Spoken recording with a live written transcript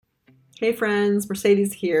Hey friends,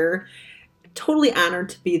 Mercedes here. Totally honored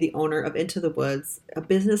to be the owner of Into the Woods, a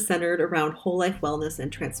business centered around whole life wellness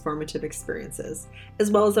and transformative experiences,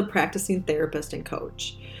 as well as a practicing therapist and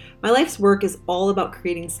coach. My life's work is all about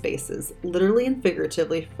creating spaces, literally and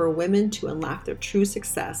figuratively, for women to unlock their true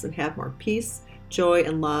success and have more peace, joy,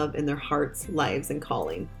 and love in their hearts, lives, and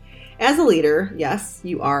calling. As a leader, yes,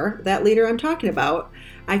 you are that leader I'm talking about.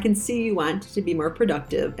 I can see you want to be more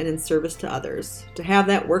productive and in service to others, to have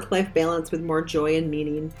that work life balance with more joy and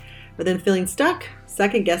meaning, but then feeling stuck,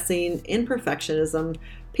 second guessing, imperfectionism,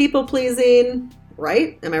 people pleasing,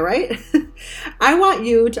 right? Am I right? I want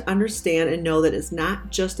you to understand and know that it's not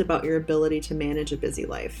just about your ability to manage a busy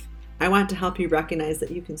life. I want to help you recognize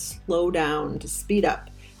that you can slow down to speed up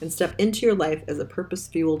and step into your life as a purpose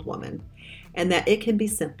fueled woman, and that it can be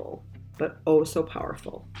simple, but oh so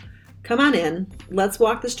powerful. Come on in. Let's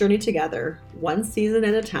walk this journey together, one season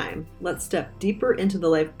at a time. Let's step deeper into the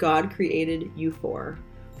life God created you for.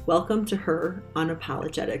 Welcome to Her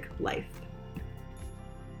Unapologetic Life.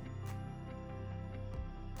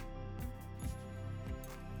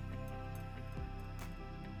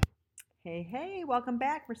 Hey, welcome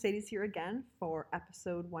back. Mercedes here again for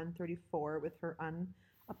episode 134 with Her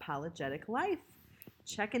Unapologetic Life.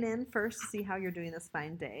 Checking in first to see how you're doing this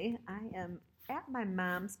fine day. I am at my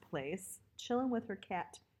mom's place, chilling with her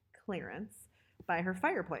cat Clarence by her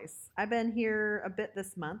fireplace. I've been here a bit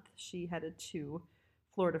this month. She headed to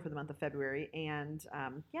Florida for the month of February, and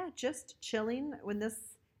just chilling. When this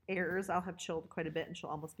airs, I'll have chilled quite a bit, and she'll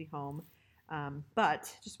almost be home.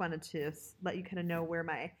 But just wanted to let you kind of know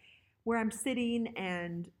where I'm sitting,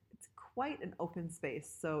 and it's quite an open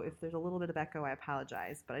space. So if there's a little bit of echo, I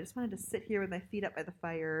apologize. But I just wanted to sit here with my feet up by the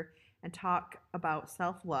fire and talk about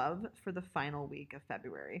self-love for the final week of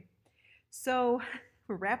February. So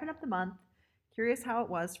we're wrapping up the month. Curious how it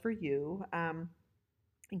was for you, and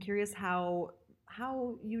curious how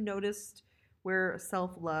you noticed where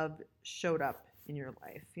self-love showed up in your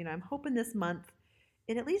life. I'm hoping this month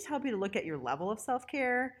it at least help you to look at your level of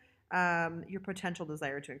self-care, your potential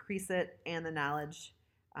desire to increase it, and the knowledge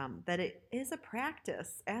that it is a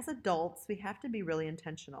practice. As adults, we have to be really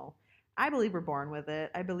intentional. I believe we're born with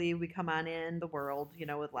it. I believe we come on in the world,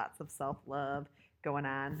 with lots of self-love going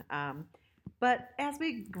on. But as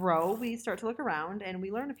we grow, we start to look around and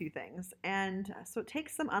we learn a few things. And so it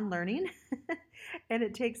takes some unlearning and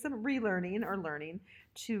it takes some relearning or learning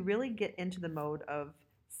to really get into the mode of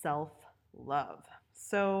self-love.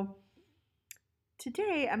 So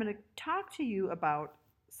today I'm going to talk to you about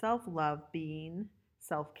self-love being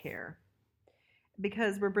self-care,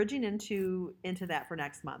 because we're bridging into that for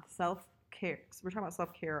next month. Self-care. So we're talking about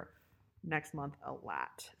self-care next month a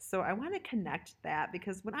lot. So I want to connect that,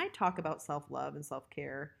 because when I talk about self-love and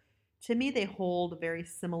self-care, to me they hold very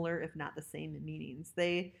similar, if not the same, meanings.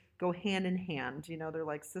 They go hand in hand. They're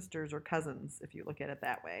like sisters or cousins if you look at it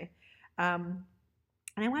that way. And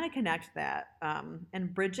I want to connect that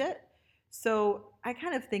and bridge it. So I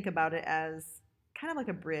kind of think about it as kind of like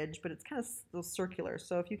a bridge, but it's kind of circular.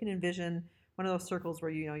 So if you can envision one of those circles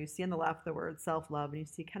where you see on the left the word self-love, and you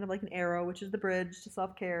see kind of like an arrow, which is the bridge to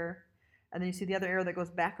self-care, and then you see the other arrow that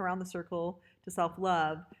goes back around the circle to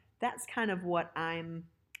self-love. That's kind of what I'm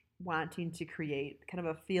wanting to create, kind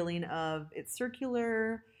of a feeling of it's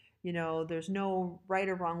circular. There's no right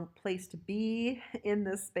or wrong place to be in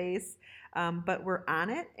this space, but we're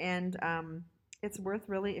on it, and it's worth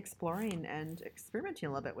really exploring and experimenting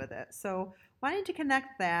a little bit with it. So wanting to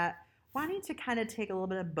connect that, wanting to kind of take a little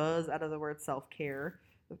bit of buzz out of the word self-care.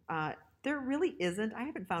 There really isn't, I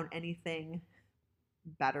haven't found anything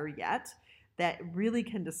better yet that really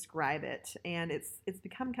can describe it. And it's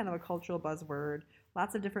become kind of a cultural buzzword,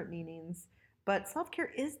 lots of different meanings. But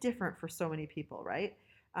self-care is different for so many people, right?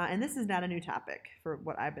 And this is not a new topic for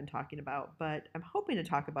what I've been talking about, but I'm hoping to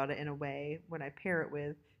talk about it in a way when I pair it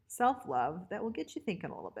with self-love that will get you thinking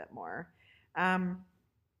a little bit more.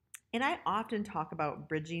 And I often talk about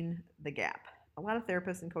bridging the gap. A lot of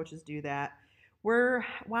therapists and coaches do that. We're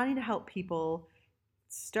wanting to help people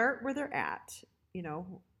start where they're at,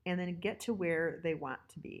 and then get to where they want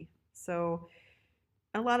to be. So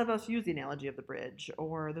a lot of us use the analogy of the bridge,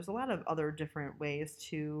 or there's a lot of other different ways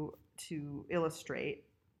to illustrate,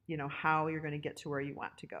 how you're going to get to where you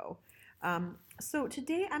want to go. So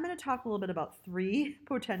today I'm going to talk a little bit about 3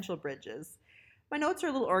 potential bridges. My notes are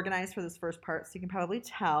a little organized for this first part, so you can probably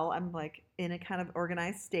tell I'm like in a kind of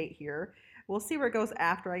organized state here. We'll see where it goes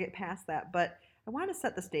after I get past that, but I want to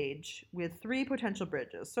set the stage with 3 potential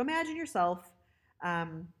bridges. So imagine yourself,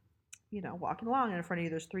 walking along, and in front of you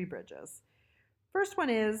there's 3 bridges. First one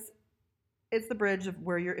is, it's the bridge of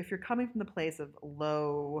where if you're coming from the place of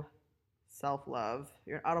low self-love.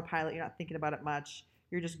 You're an autopilot. You're not thinking about it much.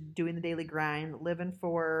 You're just doing the daily grind, living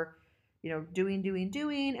for,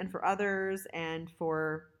 doing, and for others and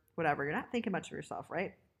for whatever. You're not thinking much of yourself,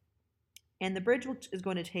 right? And the bridge is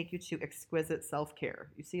going to take you to exquisite self-care.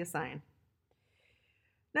 You see a sign.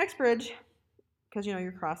 Next bridge, because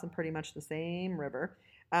you're crossing pretty much the same river.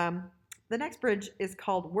 The next bridge is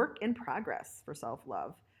called work in progress for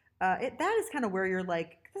self-love. That is kind of where you're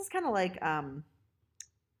like, this is kind of like,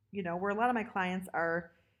 where a lot of my clients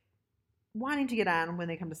are wanting to get on when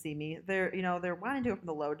they come to see me. They're wanting to go from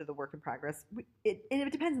the low to the work in progress. And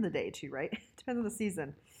it depends on the day too, right? It depends on the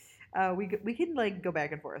season. We can like go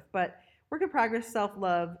back and forth, but work in progress,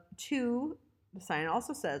 self-love. 2, the sign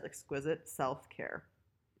also says exquisite self-care.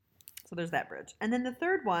 So there's that bridge. And then the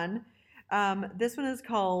third one, this one is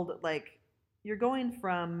called like, you're going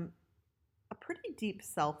from a pretty deep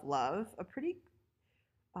self-love, a pretty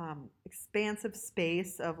expansive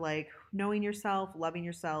space of like knowing yourself, loving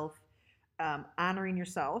yourself, honoring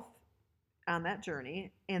yourself on that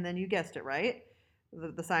journey. And then you guessed it, right?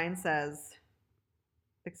 The sign says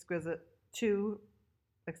exquisite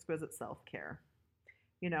self-care.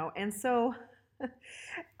 And so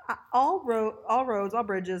all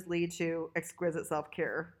bridges lead to exquisite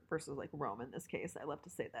self-care versus like Rome in this case. I love to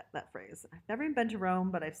say that phrase. I've never even been to Rome,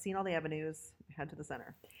 but I've seen all the avenues. Head to the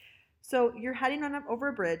center. So you're heading over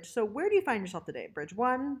a bridge. So where do you find yourself today? Bridge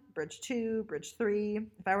 1, bridge 2, bridge 3.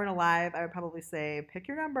 If I were in a live, I would probably say pick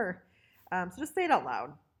your number. So just say it out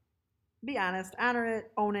loud. Be honest, honor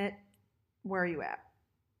it, own it. Where are you at?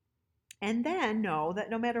 And then know that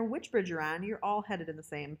no matter which bridge you're on, you're all headed in the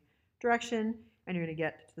same direction and you're going to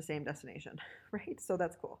get to the same destination, right? So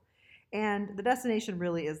that's cool. And the destination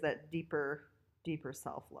really is that deeper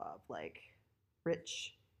self-love, like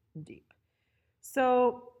rich and deep.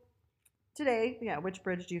 So today, which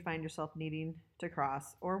bridge do you find yourself needing to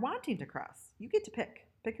cross or wanting to cross? You get to pick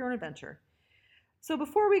your own adventure. So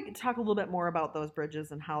before we talk a little bit more about those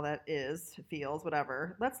bridges and how that feels,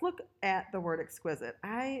 whatever, let's look at the word exquisite.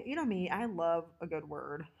 Me, I love a good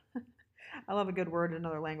word. I love a good word in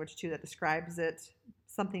another language too that describes it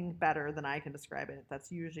something better than I can describe it. That's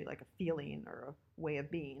usually like a feeling or a way of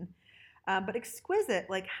being. But exquisite,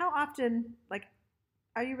 like how often, like,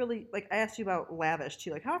 are you really, like, I asked you about lavish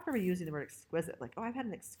too. Like, how often are we using the word exquisite? Like, oh, I've had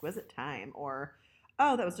an exquisite time. Or,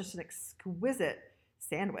 oh, that was just an exquisite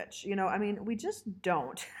sandwich. We just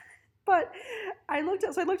don't. But I looked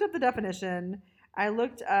up the definition. I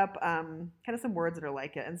looked up kind of some words that are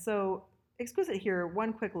like it. And so exquisite here,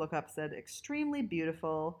 one quick look up said extremely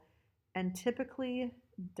beautiful and typically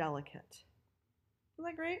delicate. Isn't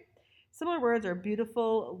that great? Similar words are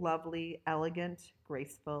beautiful, lovely, elegant,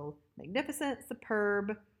 graceful, magnificent,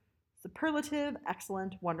 superb, superlative,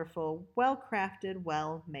 excellent, wonderful, well-crafted,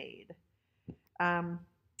 well-made. Isn't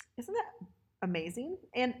that amazing?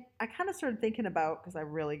 And I kind of started thinking about, because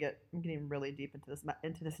I'm getting really deep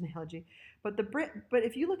into this analogy. But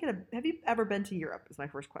if you look at have you ever been to Europe? Is my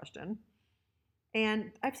first question.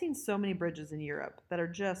 And I've seen so many bridges in Europe that are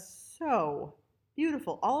just so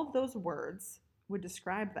beautiful. All of those words would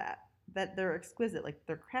describe that they're exquisite, like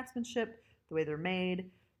their craftsmanship, the way they're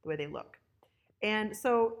made, the way they look. And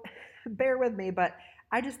so bear with me, but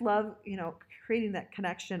I just love, creating that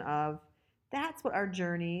connection of that's what our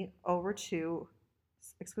journey over to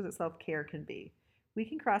exquisite self-care can be. We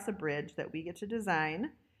can cross a bridge that we get to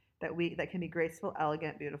design, that can be graceful,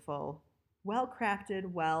 elegant, beautiful,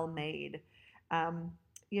 well-crafted, well-made.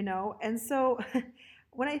 And so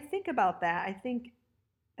when I think about that, I think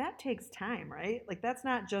that takes time, right? Like that's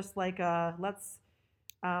not just like I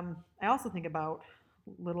also think about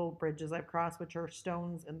little bridges I've crossed, which are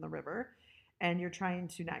stones in the river, and you're trying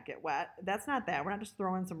to not get wet. That's not that. We're not just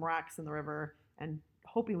throwing some rocks in the river and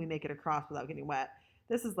hoping we make it across without getting wet.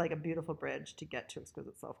 This is like a beautiful bridge to get to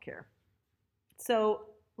exquisite self-care. So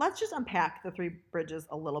let's just unpack the 3 bridges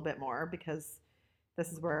a little bit more, because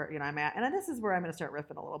this is where I'm at, and this is where I'm going to start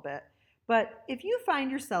riffing a little bit. But if you find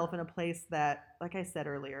yourself in a place that, like I said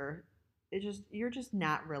earlier, you're just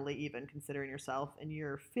not really even considering yourself, and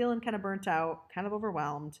you're feeling kind of burnt out, kind of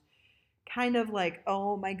overwhelmed, kind of like,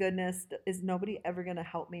 oh my goodness, is nobody ever going to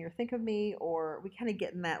help me or think of me? Or we kind of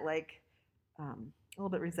get in that like a little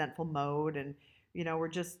bit resentful mode, and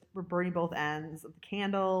we're burning both ends of the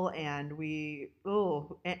candle, and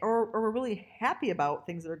or we're really happy about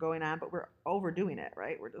things that are going on, but we're overdoing it,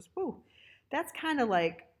 right? We're just, that's kind of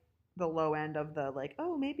like the low end of the like,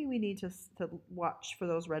 oh, maybe we need to watch for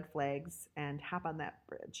those red flags and hop on that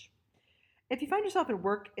bridge. If you find yourself in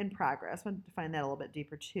work in progress, I want to define that a little bit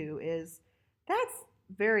deeper too, that's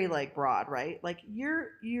very like broad, right? Like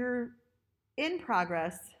you're in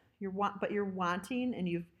progress, but you're wanting, and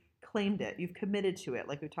you've claimed it. You've committed to it,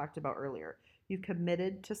 like we talked about earlier. You've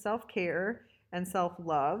committed to self-care and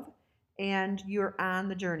self-love, and you're on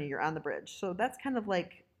the journey, you're on the bridge. So that's kind of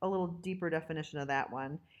like a little deeper definition of that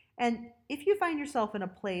one. And if you find yourself in a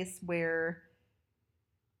place where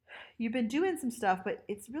you've been doing some stuff, but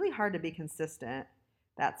it's really hard to be consistent,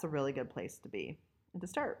 that's a really good place to be and to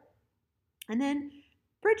start. And then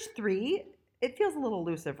bridge 3, it feels a little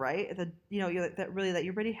elusive, right? That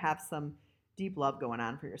you already have some deep love going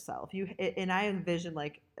on for yourself. And I envision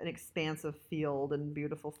like an expansive field and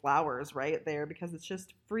beautiful flowers right there because it's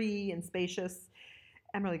just free and spacious.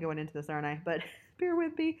 I'm really going into this, aren't I? But bear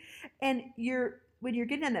with me. And when you're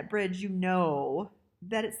getting on that bridge, you know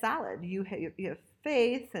that it's solid. You have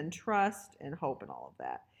faith and trust and hope and all of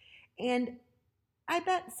that. And I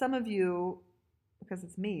bet some of you, because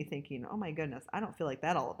it's me thinking, oh my goodness, I don't feel like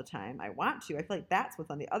that all of the time. I want to. I feel like that's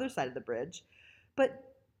what's on the other side of the bridge. But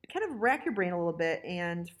kind of rack your brain a little bit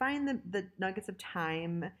and find the nuggets of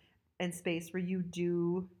time and space where you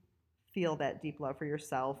do feel that deep love for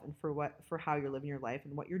yourself and for how you're living your life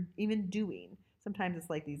and what you're even doing. Sometimes it's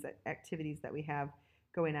like these activities that we have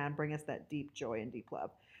going on bring us that deep joy and deep love.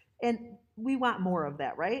 And we want more of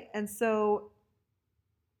that, right? And so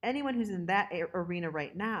anyone who's in that arena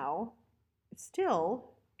right now still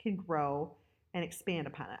can grow and expand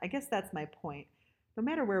upon it. I guess that's my point. No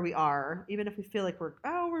matter where we are, even if we feel like we're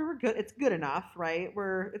good, it's good enough, right?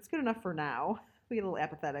 It's good enough for now. We get a little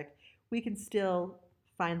apathetic. We can still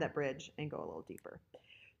find that bridge and go a little deeper.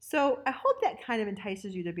 So I hope that kind of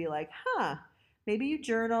entices you to be like, maybe you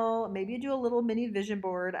journal, maybe you do a little mini vision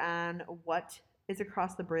board on what is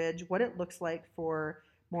across the bridge, what it looks like for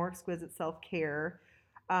more exquisite self-care.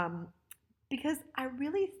 Because I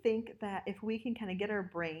really think that if we can kind of get our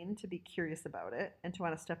brain to be curious about it and to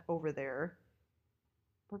want to step over there,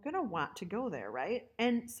 we're going to want to go there, right?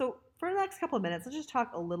 And so for the next couple of minutes, let's just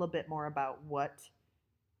talk a little bit more about what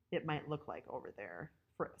it might look like over there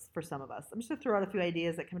for some of us. I'm just going to throw out a few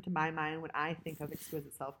ideas that come to my mind when I think of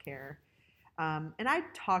exquisite self-care. And I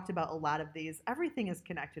talked about a lot of these. Everything is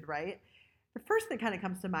connected, right? The first thing that kind of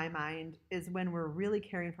comes to my mind is when we're really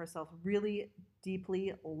caring for ourselves, really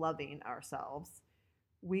deeply loving ourselves.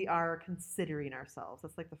 We are considering ourselves.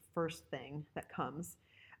 That's like the first thing that comes.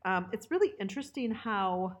 It's really interesting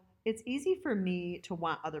how it's easy for me to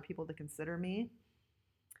want other people to consider me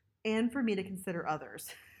and for me to consider others.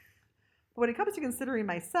 But when it comes to considering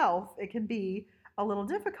myself, it can be a little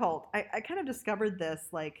difficult. I kind of discovered this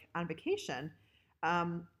like on vacation.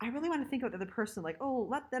 I really want to think about the other person like, oh,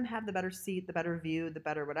 let them have the better seat, the better view, the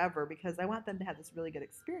better whatever, because I want them to have this really good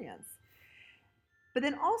experience. But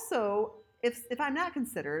then also, if I'm not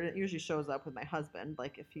considered, it usually shows up with my husband.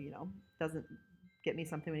 Like if he, doesn't get me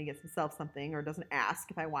something when he gets himself something or doesn't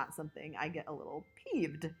ask if I want something, I get a little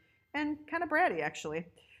peeved and kind of bratty, actually,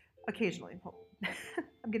 occasionally.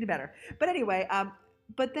 I'm getting better. But anyway,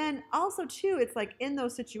 but then also, too, it's like in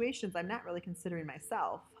those situations, I'm not really considering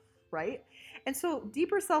myself, right? And so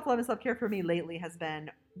deeper self-love and self-care for me lately has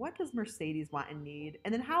been, what does Mercedes want and need?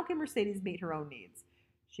 And then how can Mercedes meet her own needs?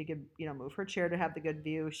 She could, move her chair to have the good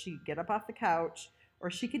view. She could get up off the couch,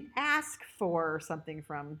 or she could ask for something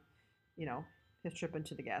from, his trip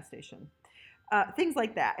into the gas station. Things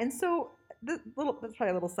like that. And so that's probably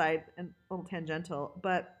a little side and a little tangential,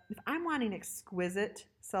 but if I'm wanting exquisite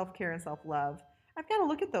self-care and self-love, I've got to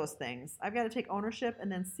look at those things. I've got to take ownership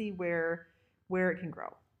and then see where it can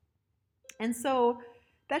grow. And so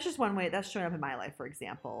that's just one way that's showing up in my life, for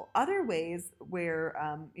example. Other ways where,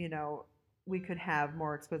 we could have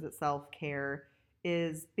more exquisite self-care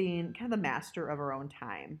is being kind of the master of our own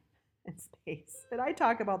time and space. And I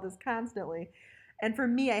talk about this constantly. And for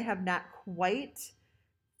me, I have not quite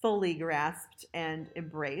fully grasped and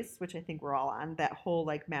embraced, which I think we're all on, that whole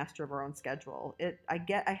like master of our own schedule.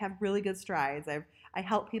 I have really good strides. I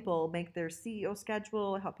help people make their CEO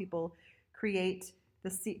schedule. I help people create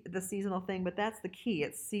the seasonal thing, but that's the key.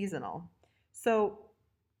 It's seasonal. So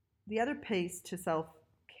the other piece to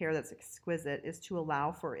self-care that's exquisite is to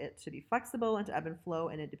allow for it to be flexible and to ebb and flow,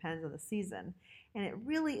 and it depends on the season. And it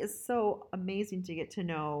really is so amazing to get to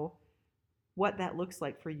know what that looks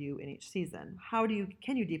like for you in each season.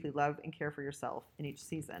 Can you deeply love and care for yourself in each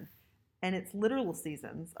season? And it's literal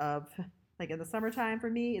seasons of, like in the summertime for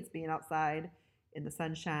me, it's being outside in the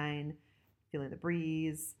sunshine, feeling the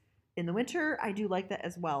breeze. In the winter, I do like that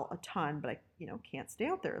as well a ton, but I can't stay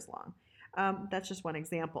out there as long. That's just one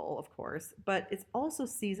example, of course, but it's also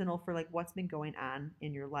seasonal for like what's been going on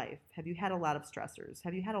in your life. Have you had a lot of stressors?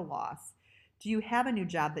 Have you had a loss? Do you have a new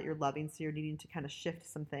job that you're loving, so you're needing to kind of shift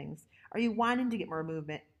some things? Are you wanting to get more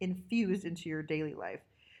movement infused into your daily life?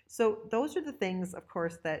 So those are the things, of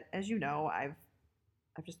course, that, as you know, I've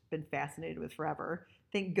I've just been fascinated with forever.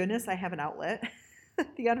 Thank goodness I have an outlet.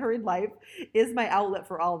 The Unhurried Life is my outlet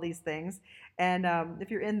for all of these things. And if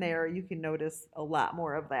you're in there, you can notice a lot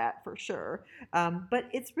more of that for sure. But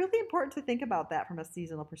it's really important to think about that from a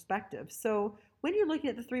seasonal perspective. So when you're looking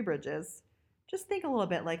at the three bridges, just think a little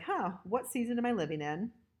bit like, what season am I living in?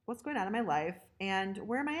 What's going on in my life? And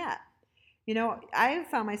where am I at? I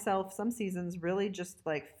found myself some seasons really just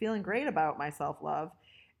like feeling great about my self-love.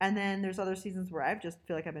 And then there's other seasons where I just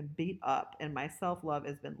feel like I've been beat up and my self-love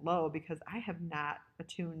has been low because I have not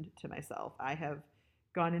attuned to myself. I have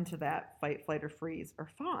gone into that fight, flight, or freeze or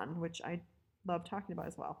fawn, which I love talking about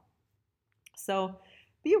as well. So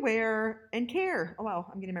be aware and care. Oh, wow,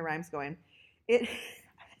 I'm getting my rhymes going. It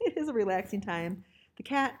is a relaxing time. The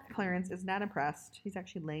cat, Clarence, is not impressed. He's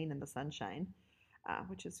actually laying in the sunshine,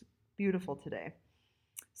 which is beautiful today.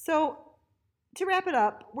 So to wrap it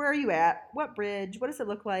up, where are you at? What bridge? What does it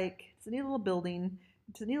look like? Does it need a little building?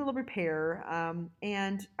 Does it need a little repair?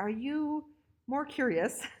 And are you more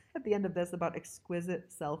curious at the end of this about exquisite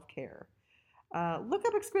self-care? Look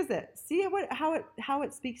up exquisite. See how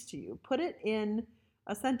it speaks to you. Put it in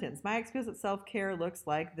a sentence. My exquisite self-care looks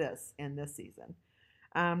like this in this season.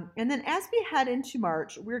 And then as we head into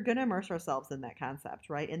March, we're going to immerse ourselves in that concept,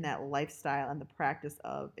 right? In that lifestyle and the practice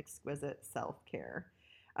of exquisite self-care.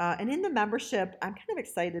 And in the membership, I'm kind of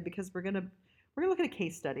excited because we're gonna look at a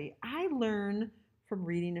case study. I learn from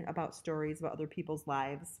reading about stories about other people's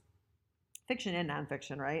lives, fiction and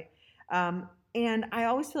nonfiction, right? And I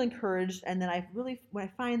always feel encouraged. And then when I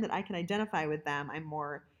find that I can identify with them, I'm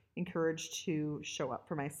more encouraged to show up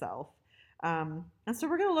for myself. And so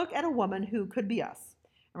we're gonna look at a woman who could be us.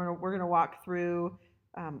 And we're gonna walk through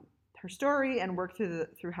her story and work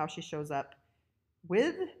through how she shows up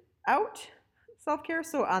without self-care.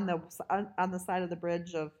 So on the side of the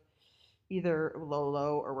bridge of either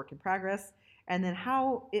low or work in progress, and then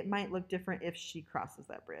how it might look different if she crosses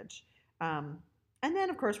that bridge. And then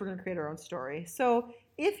of course we're going to create our own story. So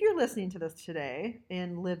if you're listening to this today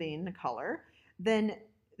in living color, then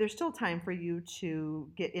there's still time for you to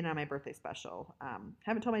get in on my birthday special.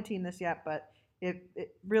 Haven't told my team this yet, but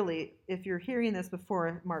if you're hearing this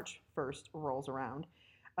before March 1st rolls around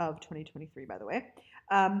of 2023, by the way,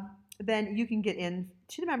 then you can get into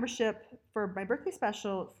the membership for my birthday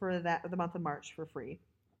special for the month of March for free.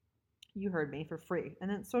 You heard me, for free. And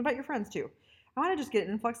then so invite your friends too. I want to just get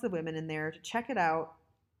an influx of women in there to check it out,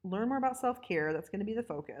 learn more about self-care. That's going to be the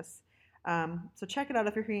focus. So check it out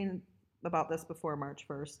if you're hearing about this before March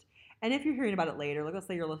 1st. And if you're hearing about it later, like let's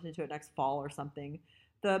say you're listening to it next fall or something,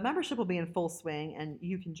 the membership will be in full swing and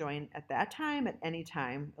you can join at that time, at any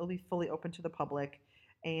time. It'll be fully open to the public.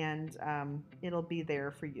 And it'll be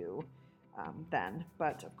there for you then.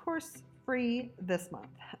 But of course, free this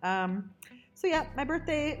month. So yeah, my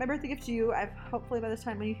birthday gift to you. Hopefully by this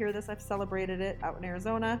time when you hear this, I've celebrated it out in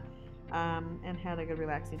Arizona and had a good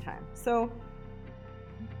relaxing time. So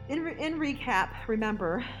in recap,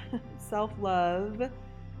 remember, self-love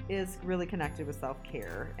is really connected with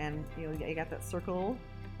self-care, and you got that circle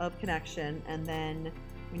of connection, and then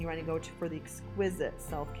when you want to go for the exquisite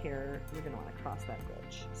self-care, you're going to want to cross that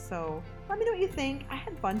bridge. So let me know what you think. I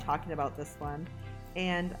had fun talking about this one,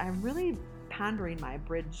 and I'm really pondering my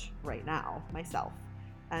bridge right now myself.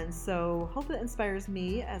 And so hopefully it inspires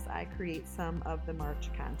me as I create some of the March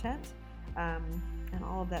content and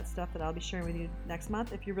all of that stuff that I'll be sharing with you next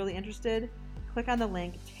month. If you're really interested, click on the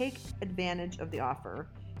link. Take advantage of the offer.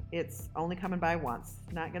 It's only coming by once.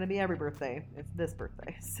 Not going to be every birthday. It's this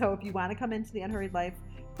birthday. So if you want to come into the Unhurried Life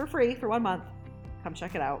for free for 1 month, come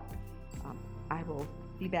check it out. I will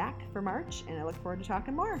be back for March, and I look forward to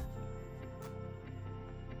talking more.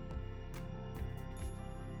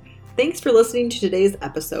 Thanks for listening to today's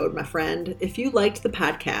episode, my friend. If you liked the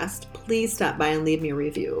podcast, please stop by and leave me a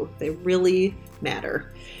review. They really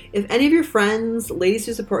matter. If any of your friends, ladies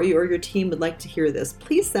who support you, or your team would like to hear this,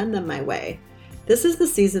 please send them my way. This is the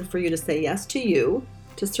season for you to say yes to you,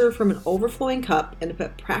 to serve from an overflowing cup, and to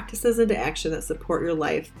put practices into action that support your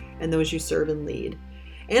life and those you serve and lead.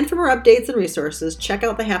 And for more updates and resources, check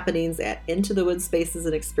out the happenings at Into the Woods Spaces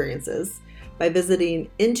and Experiences by visiting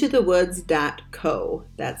intothewoods.co.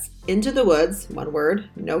 That's Into the Woods, one word,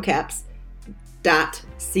 no caps,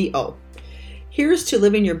 .co. Here's to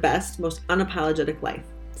living your best, most unapologetic life.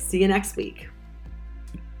 See you next week.